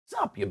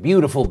What's up, you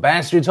beautiful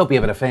bastards? Hope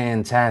you're having a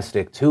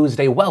fantastic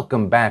Tuesday.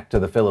 Welcome back to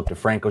the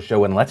DeFranco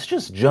Show, and let's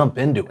just jump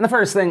into it. And the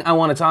first thing I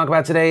want to talk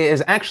about today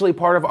is actually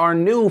part of our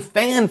new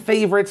fan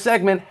favorite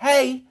segment,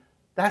 Hey,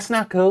 That's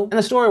Not Cool. And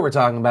the story we're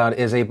talking about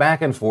is a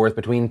back and forth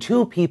between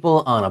two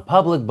people on a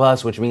public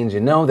bus, which means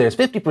you know there's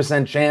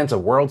 50% chance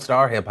of world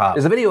star hip hop.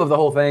 There's a video of the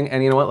whole thing,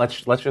 and you know what?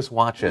 Let's just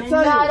watch it.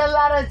 You're not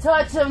allowed to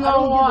touch him,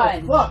 no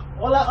one. Fuck,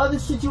 all that other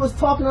shit you was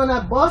talking on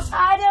that bus.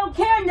 I don't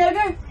care,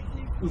 nigga.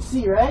 You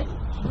see, right?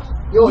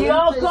 Yo, You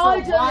don't go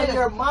to mind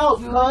your mouth,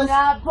 Do cuz.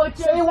 not put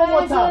your Say it one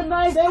more face time. in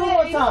my Say it one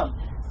more face. time.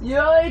 You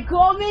already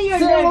called me your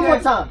nigga. Say it one more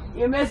time.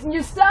 You're missing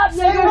your stop,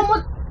 Say it nigga. one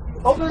more.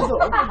 Open the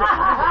door. Open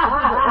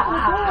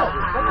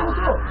the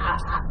door.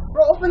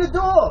 Bro, open the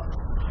door.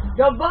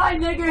 Goodbye,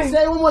 nigga.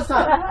 Say it one more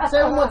time. Say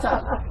it one more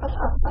time.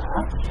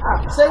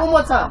 Say it one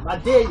more time. I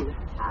dare you.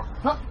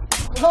 Huh?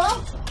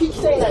 Huh? Keep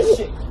saying that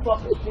shit, you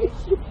fucking bitch.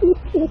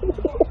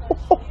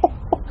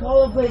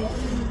 Call him, please.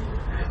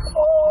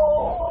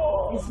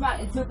 He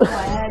smacked the tooth on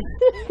my head.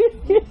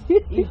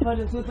 He put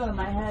a tooth on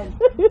my head.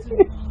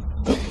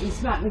 He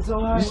smacked me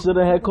so hard. You should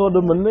have had called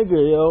him a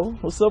nigga, yo.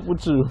 What's up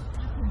with you?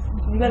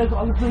 You gotta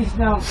call the police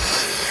now.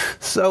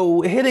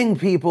 So, hitting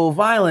people,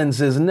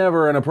 violence is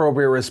never an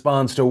appropriate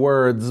response to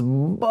words,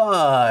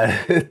 but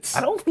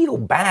I don't feel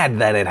bad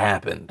that it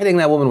happened. Hitting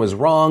that woman was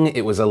wrong,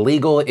 it was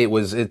illegal, it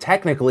was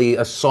technically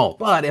assault.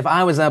 But if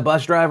I was that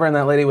bus driver and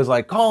that lady was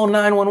like, call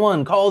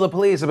 911, call the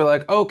police, I'd be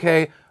like,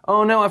 okay,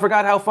 oh no, I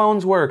forgot how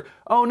phones work.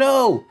 Oh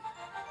no!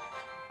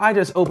 I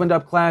just opened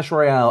up Clash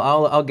Royale.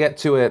 I'll get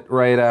to it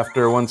right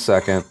after, 1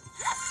 second.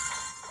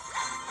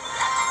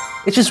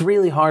 It's just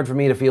really hard for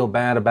me to feel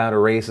bad about a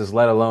racist,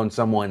 let alone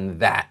someone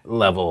that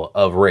level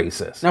of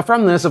racist. Now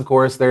from this, of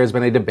course, there has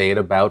been a debate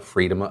about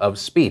freedom of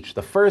speech,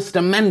 the First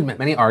Amendment,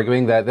 many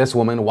arguing that this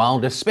woman, while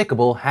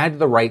despicable, had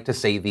the right to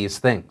say these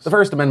things. The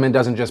First Amendment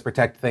doesn't just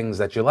protect things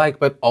that you like,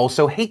 but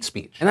also hate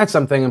speech. And that's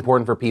something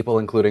important for people,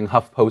 including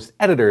HuffPost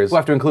editors, who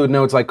have to include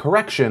notes like,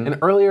 correction, an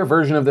earlier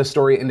version of this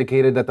story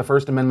indicated that the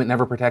First Amendment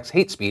never protects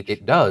hate speech.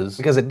 It does,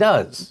 because it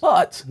does,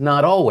 but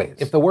not always.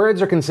 If the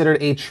words are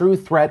considered a true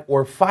threat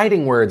or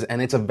fighting words,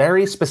 and it's a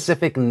very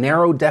specific,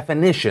 narrow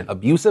definition.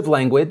 Abusive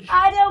language.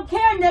 I don't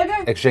care,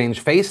 nigga.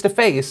 Exchange face to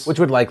face, which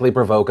would likely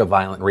provoke a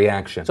violent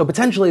reaction. So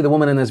potentially the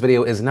woman in this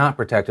video is not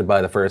protected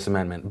by the First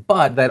Amendment,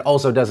 but that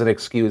also doesn't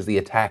excuse the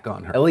attack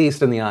on her, at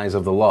least in the eyes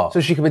of the law. So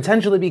she could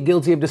potentially be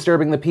guilty of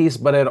disturbing the peace,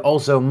 but it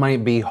also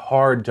might be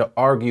hard to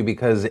argue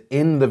because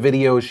in the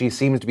video she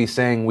seems to be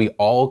saying we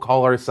all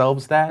call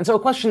ourselves that. And so a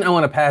question I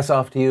want to pass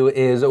off to you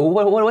is,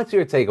 what's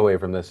your takeaway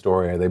from this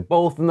story? Are they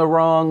both in the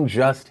wrong?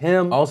 Just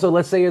him? Also,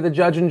 let's say you're the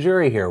judge and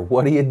jury here.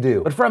 What do you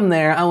do? But from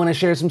there, I want to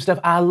share some stuff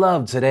I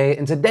love today,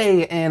 and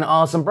today in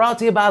Awesome, brought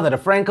to you by the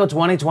DeFranco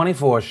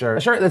 2024 shirt.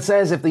 A shirt that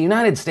says, if the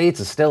United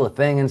States is still a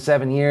thing in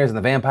 7 years and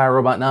the vampire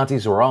robot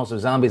Nazis who are also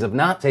zombies have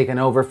not taken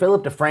over,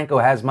 Philip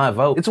DeFranco has my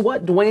vote. It's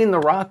what Dwayne "The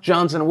Rock"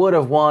 Johnson would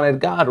have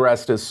wanted, God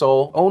rest his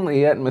soul,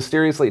 only yet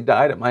mysteriously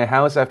died at my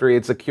house after he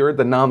had secured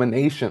the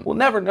nomination. We'll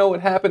never know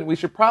what happened, we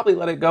should probably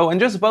let it go and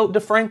just vote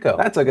DeFranco.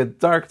 That took a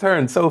dark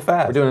turn so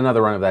fast. We're doing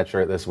another run of that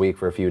shirt this week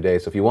for a few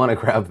days, so if you want to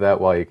grab that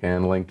while you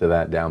can, link to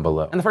that down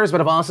below. And the first bit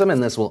of awesome,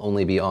 and this will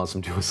only be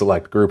awesome to a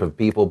select group of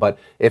people, but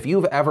if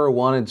you've ever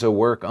wanted to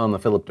work on the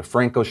Philip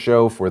DeFranco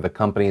Show for the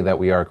company that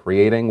we are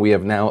creating, we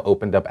have now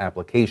opened up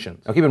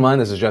applications. Now keep in mind,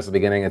 this is just the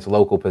beginning, it's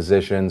local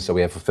positions, so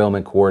we have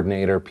fulfillment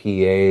coordinator,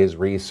 PAs,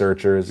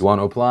 researchers. If you want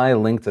to apply,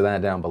 link to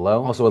that down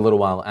below. Also, a little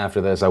while after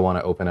this, I want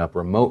to open up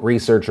remote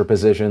researcher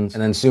positions,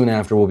 and then soon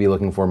after, we'll be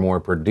looking for more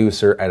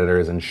producer,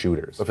 editors, and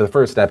shooters. But for the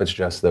first step, it's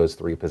just those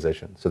 3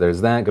 positions. So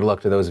there's that. Good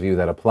luck to those of you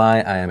that apply.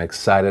 I am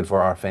excited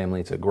for our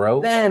family to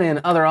grow. Then in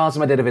other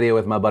awesome, I did a video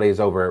with my buddies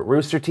over at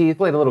Rooster Teeth,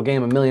 played a little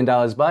game of $1 Million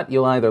Butt.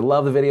 You'll either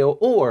love the video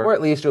or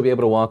at least you'll be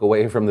able to walk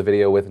away from the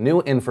video with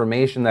new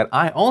information that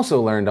I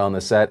also learned on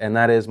the set, and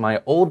that is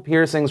my old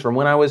piercings from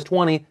when I was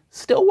 20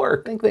 still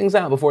work. Think things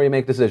out before you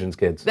make decisions,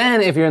 kids. Then,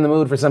 if you're in the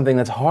mood for something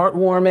that's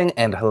heartwarming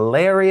and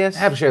hilarious, I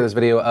have to share this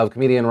video of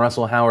comedian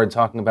Russell Howard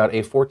talking about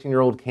a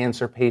 14-year-old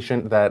cancer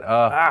patient that,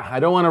 I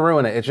don't want to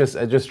ruin it. It's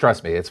just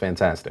trust me, it's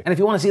fantastic. And if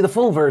you want to see the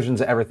full versions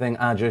of everything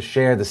I just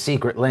shared, the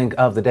secret link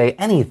of the day,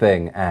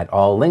 anything at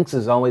all, links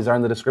as always are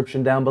in the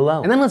description down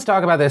below. And then let's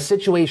talk about the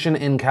situation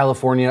in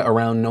California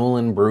around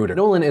Nolan Bruder.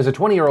 Nolan is a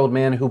 20-year-old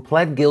man who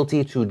pled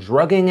guilty to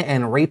drugging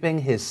and raping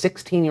his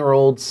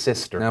 16-year-old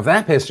sister. Now, if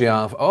that pissed you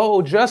off,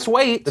 oh, just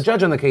wait. The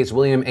judge on the case,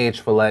 William H.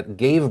 Follett,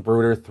 gave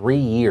Bruder 3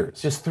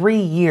 years. Just 3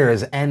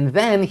 years, and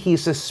then he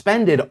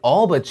suspended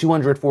all but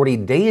 240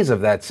 days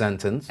of that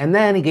sentence, and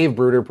then he gave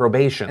Bruder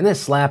probation. And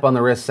this slap on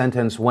the wrist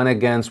sentence went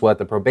against what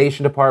the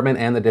probation department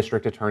and the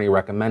district attorney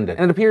recommended.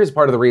 And it appears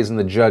part of the reason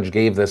the judge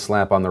gave this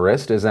slap on the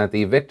wrist is that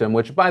the victim,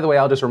 which by the way,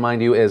 I'll just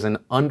remind you, is an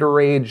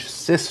underage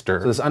sister.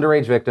 So this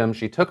underage victim,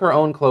 she took her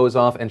own clothes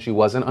off and she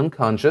wasn't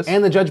unconscious,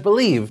 and the judge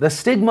believed the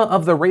stigma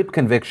of the rape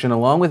conviction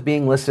along with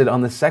being listed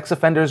on the sex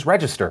offenders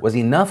register sister was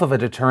enough of a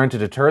deterrent to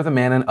deter the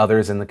man and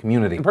others in the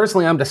community. And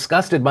personally, I'm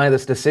disgusted by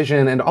this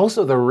decision and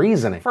also the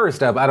reasoning.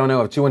 First up, I don't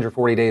know if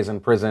 240 days in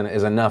prison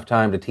is enough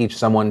time to teach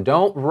someone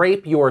don't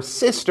rape your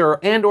sister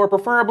and or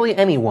preferably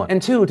anyone.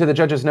 And two, to the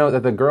judge's note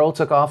that the girl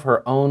took off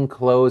her own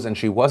clothes and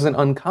she wasn't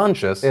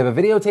unconscious. They have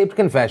a videotaped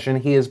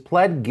confession. He is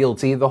pled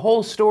guilty. The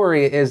whole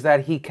story is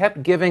that he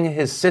kept giving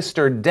his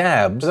sister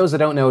dabs. For those that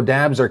don't know,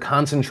 dabs are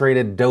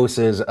concentrated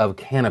doses of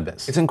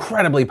cannabis. It's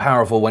incredibly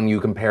powerful when you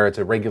compare it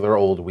to regular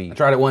old weed. I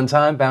tried it one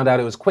time, found out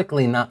it was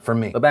quickly not for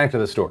me. But back to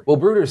the story. Well,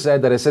 Bruder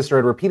said that his sister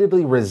had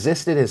repeatedly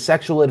resisted his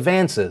sexual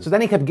advances, so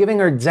then he kept giving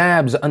her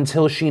dabs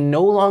until she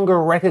no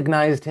longer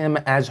recognized him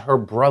as her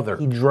brother.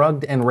 He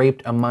drugged and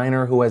raped a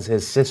minor who was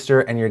his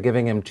sister, and you're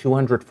giving him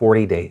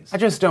 240 days. I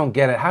just don't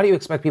get it. How do you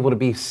expect people to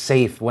be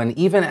safe when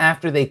even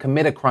after they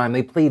commit a crime,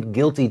 they plead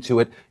guilty to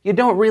it, you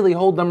don't really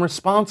hold them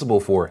responsible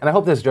for it? And I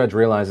hope this judge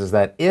realizes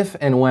that if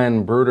and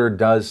when Bruder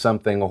does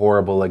something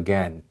horrible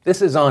again,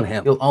 this is on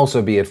him. He'll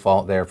also be at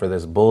fault there for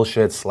this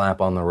bullshit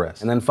slap on the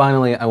wrist. And then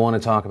finally, I want to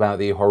talk about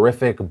the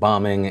horrific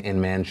bombing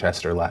in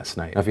Manchester last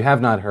night. Now, if you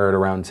have not heard,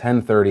 around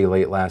 10:30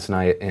 late last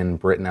night in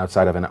Britain,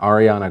 outside of an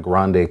Ariana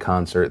Grande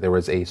concert, there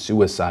was a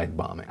suicide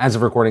bombing. As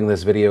of recording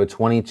this video,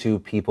 22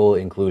 people,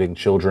 including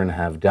children,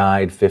 have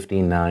died,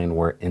 59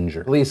 were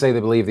injured. Police say they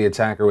believe the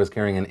attacker was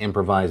carrying an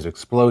improvised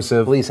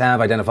explosive. Police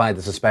have identified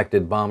the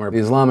suspected bomber. The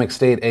Islamic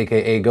State,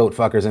 aka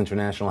Goatfuckers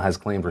International, has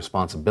claimed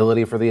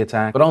responsibility for the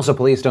attack, but also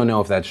police don't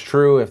know if that's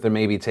true, if they're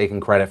maybe taking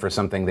credit for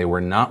something they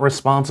were not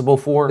responsible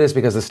for. This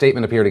because the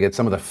statement appeared to get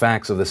some of the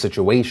facts of the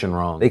situation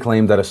wrong. They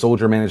claimed that a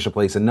soldier managed to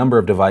place a number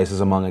of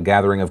devices among a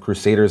gathering of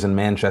crusaders in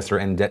Manchester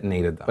and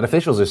detonated them. But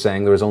officials are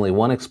saying there was only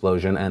one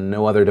explosion and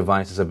no other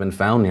devices have been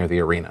found near the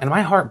arena. And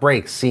my heart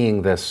breaks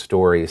seeing this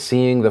story,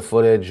 seeing the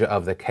footage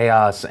of the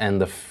chaos and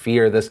the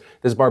fear, this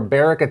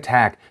barbaric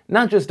attack,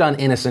 not just on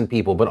innocent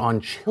people, but on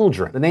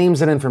children. The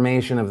names and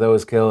information of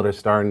those killed are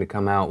starting to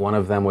come out. One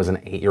of them was an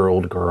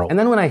 8-year-old girl. And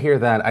then when I hear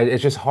that,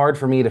 it's just hard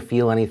for me to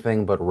feel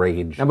anything but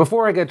rage. Now,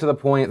 before I get to the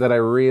point that I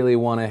really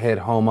want to hit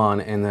home on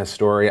in this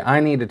story, I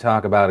need to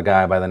talk about a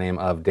guy by the name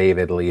of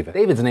David Blvd.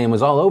 David's name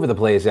was all over the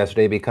place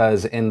yesterday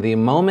because in the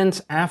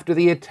moments after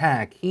the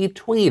attack, he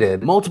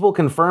tweeted, "Multiple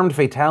confirmed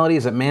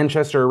fatalities at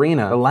Manchester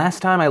Arena. The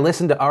last time I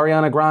listened to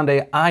Ariana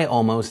Grande, I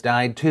almost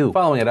died too."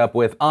 Following it up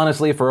with,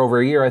 "Honestly, for over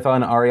a year, I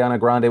thought an Ariana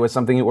Grande was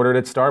something you ordered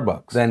at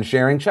Starbucks." Then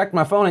sharing, "Checked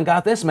my phone and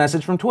got this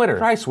message from Twitter.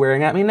 Try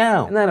swearing at me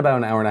now." And then about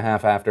an hour and a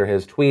half after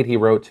his tweet, he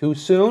wrote, "Too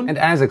soon?" And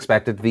as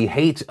expected, the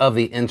hate of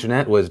the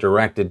internet was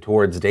directed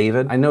towards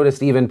David. I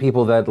noticed even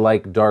people that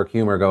like dark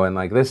humor going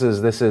like, this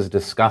is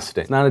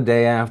disgusting. It's not a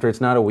day after,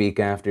 it's not a week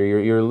after.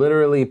 You're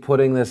literally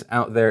putting this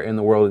out there in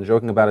the world and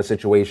joking about a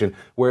situation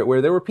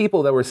where there were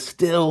people that were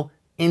still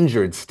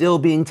injured, still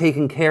being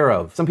taken care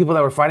of. Some people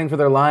that were fighting for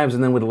their lives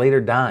and then would later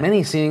die.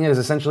 Many seeing it as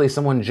essentially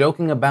someone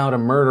joking about a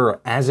murder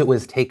as it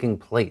was taking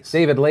place.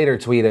 David later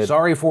tweeted,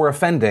 "Sorry for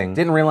offending.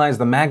 Didn't realize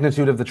the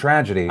magnitude of the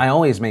tragedy. I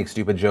always make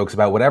stupid jokes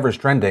about whatever's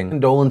trending.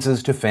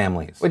 Condolences to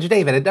families." Which,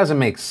 David, it doesn't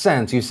make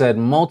sense. You said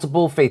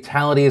multiple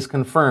fatalities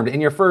confirmed. In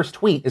your first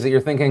tweet, is it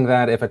you're thinking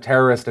that if a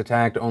terrorist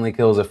attack only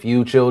kills a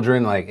few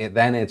children,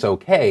 then it's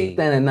okay?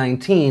 Then at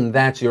 19,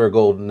 that's your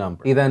golden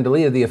number. He then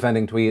deleted the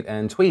offending tweet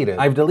and tweeted,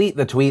 "I've deleted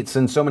the tweet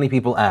since so many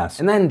people asked."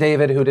 And then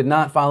David, who did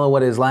not follow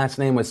what his last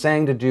name was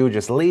saying to do,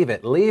 just leave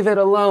it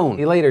alone.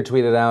 He later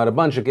tweeted out a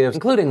bunch of gifs,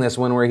 including this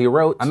one where he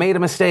wrote, "I made a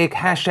mistake,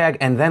 hashtag,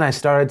 and then I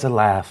started to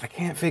laugh." I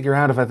can't figure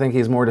out if I think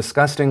he's more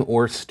disgusting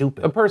or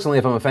stupid. But personally,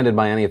 if I'm offended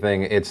by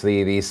anything, it's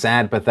the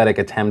sad, pathetic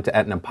attempt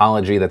at an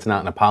apology that's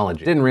not an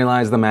apology. Didn't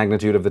realize the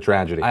magnitude of the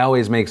tragedy. I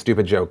always make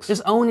stupid jokes.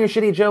 Just own your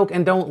shitty joke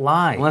and don't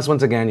lie. Unless,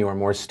 once again, you are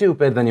more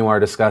stupid than you are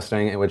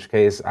disgusting, in which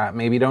case,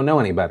 maybe you don't know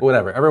any better.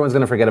 Whatever, everyone's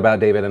gonna forget about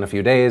David in a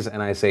few days,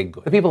 and I say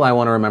good. The people I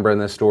want to remember in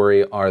this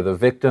story are the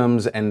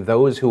victims and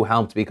those who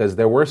helped, because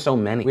there were so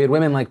many. We had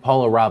women like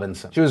Paula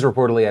Robinson. She was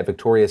reportedly at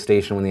Victoria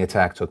Station when the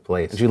attack took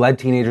place. And she led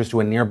teenagers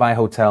to a nearby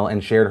hotel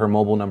and shared her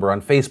mobile number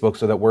on Facebook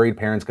so that worried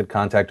parents could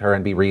contact her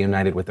and be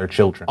reunited with their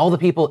children. All the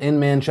people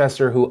in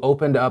Manchester who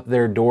opened up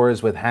their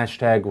doors with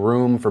hashtag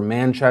room for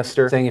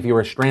Manchester, saying if you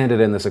were stranded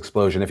in this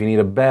explosion, if you need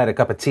a bed, a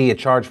cup of tea, a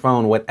charged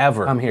phone,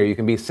 whatever, come here, you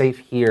can be safe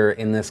here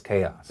in this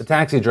chaos. The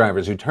taxi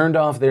drivers who turned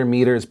off their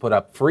meters, put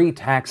up free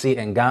taxi,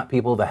 and got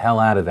people the hell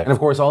out of there. And of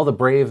course, all the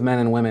brave men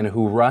and women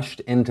who rushed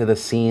into the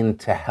scene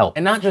to help.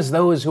 And not just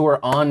those who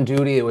were on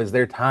duty, it was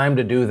their time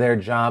to do their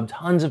job.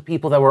 Tons of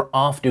people that were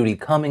off duty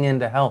coming in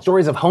to help.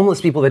 Stories of homeless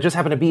people that just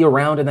happened to be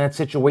around in that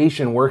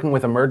situation, working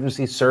with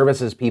emergency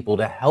services people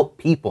to help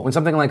people. When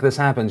something like this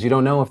happens, you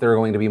don't know if there are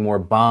going to be more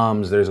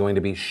bombs, there's going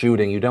to be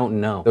shooting, you don't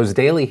know. Those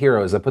daily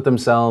heroes that put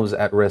themselves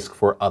at risk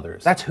for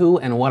others. That's who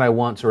and what I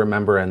want to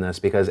remember in this,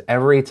 because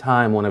every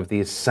time one of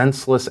these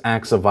senseless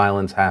acts of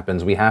violence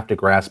happens, we have to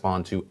grasp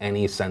onto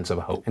any sense of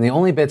hope. And the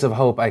only bits of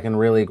hope I can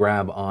really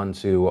grab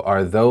onto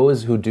are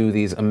those who do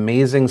these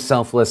amazing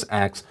selfless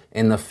acts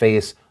in the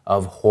face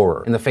of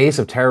horror. In the face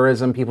of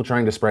terrorism, people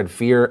trying to spread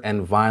fear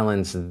and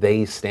violence,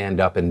 they stand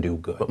up and do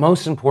good. But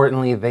most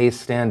importantly, they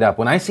stand up.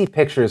 When I see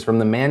pictures from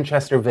the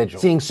Manchester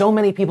Vigil, seeing so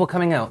many people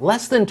coming out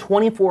less than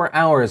 24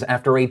 hours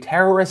after a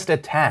terrorist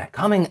attack,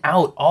 coming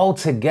out all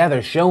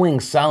together, showing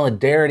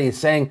solidarity,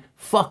 saying,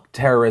 fuck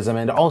terrorism,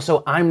 and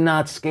also I'm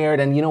not scared,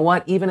 and you know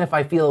what? Even if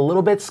I feel a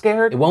little bit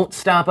scared, it won't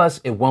stop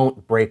us, it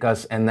won't break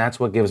us, and that's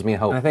what gives me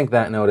hope. And I think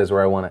that note is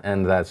where I want to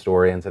end that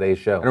story in today's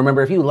show. And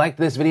remember, if you liked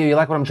this video, you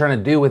like what I'm trying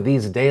to do with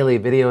these daily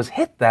videos,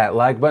 hit that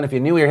like button. If you're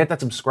new here, hit that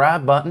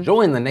subscribe button.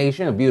 Join the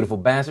nation of beautiful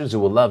bastards who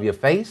will love your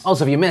face.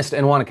 Also, if you missed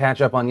and want to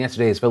catch up on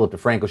yesterday's Philip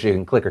DeFranco show, you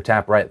can click or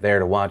tap right there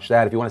to watch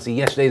that. If you want to see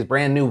yesterday's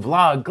brand new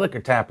vlog, click or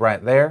tap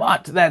right there.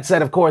 But that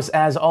said, of course,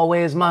 as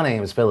always, my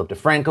name is Philip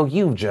DeFranco.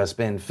 You've just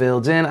been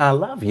filled in. I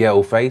love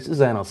yo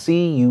faces, and I'll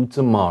see you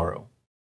tomorrow.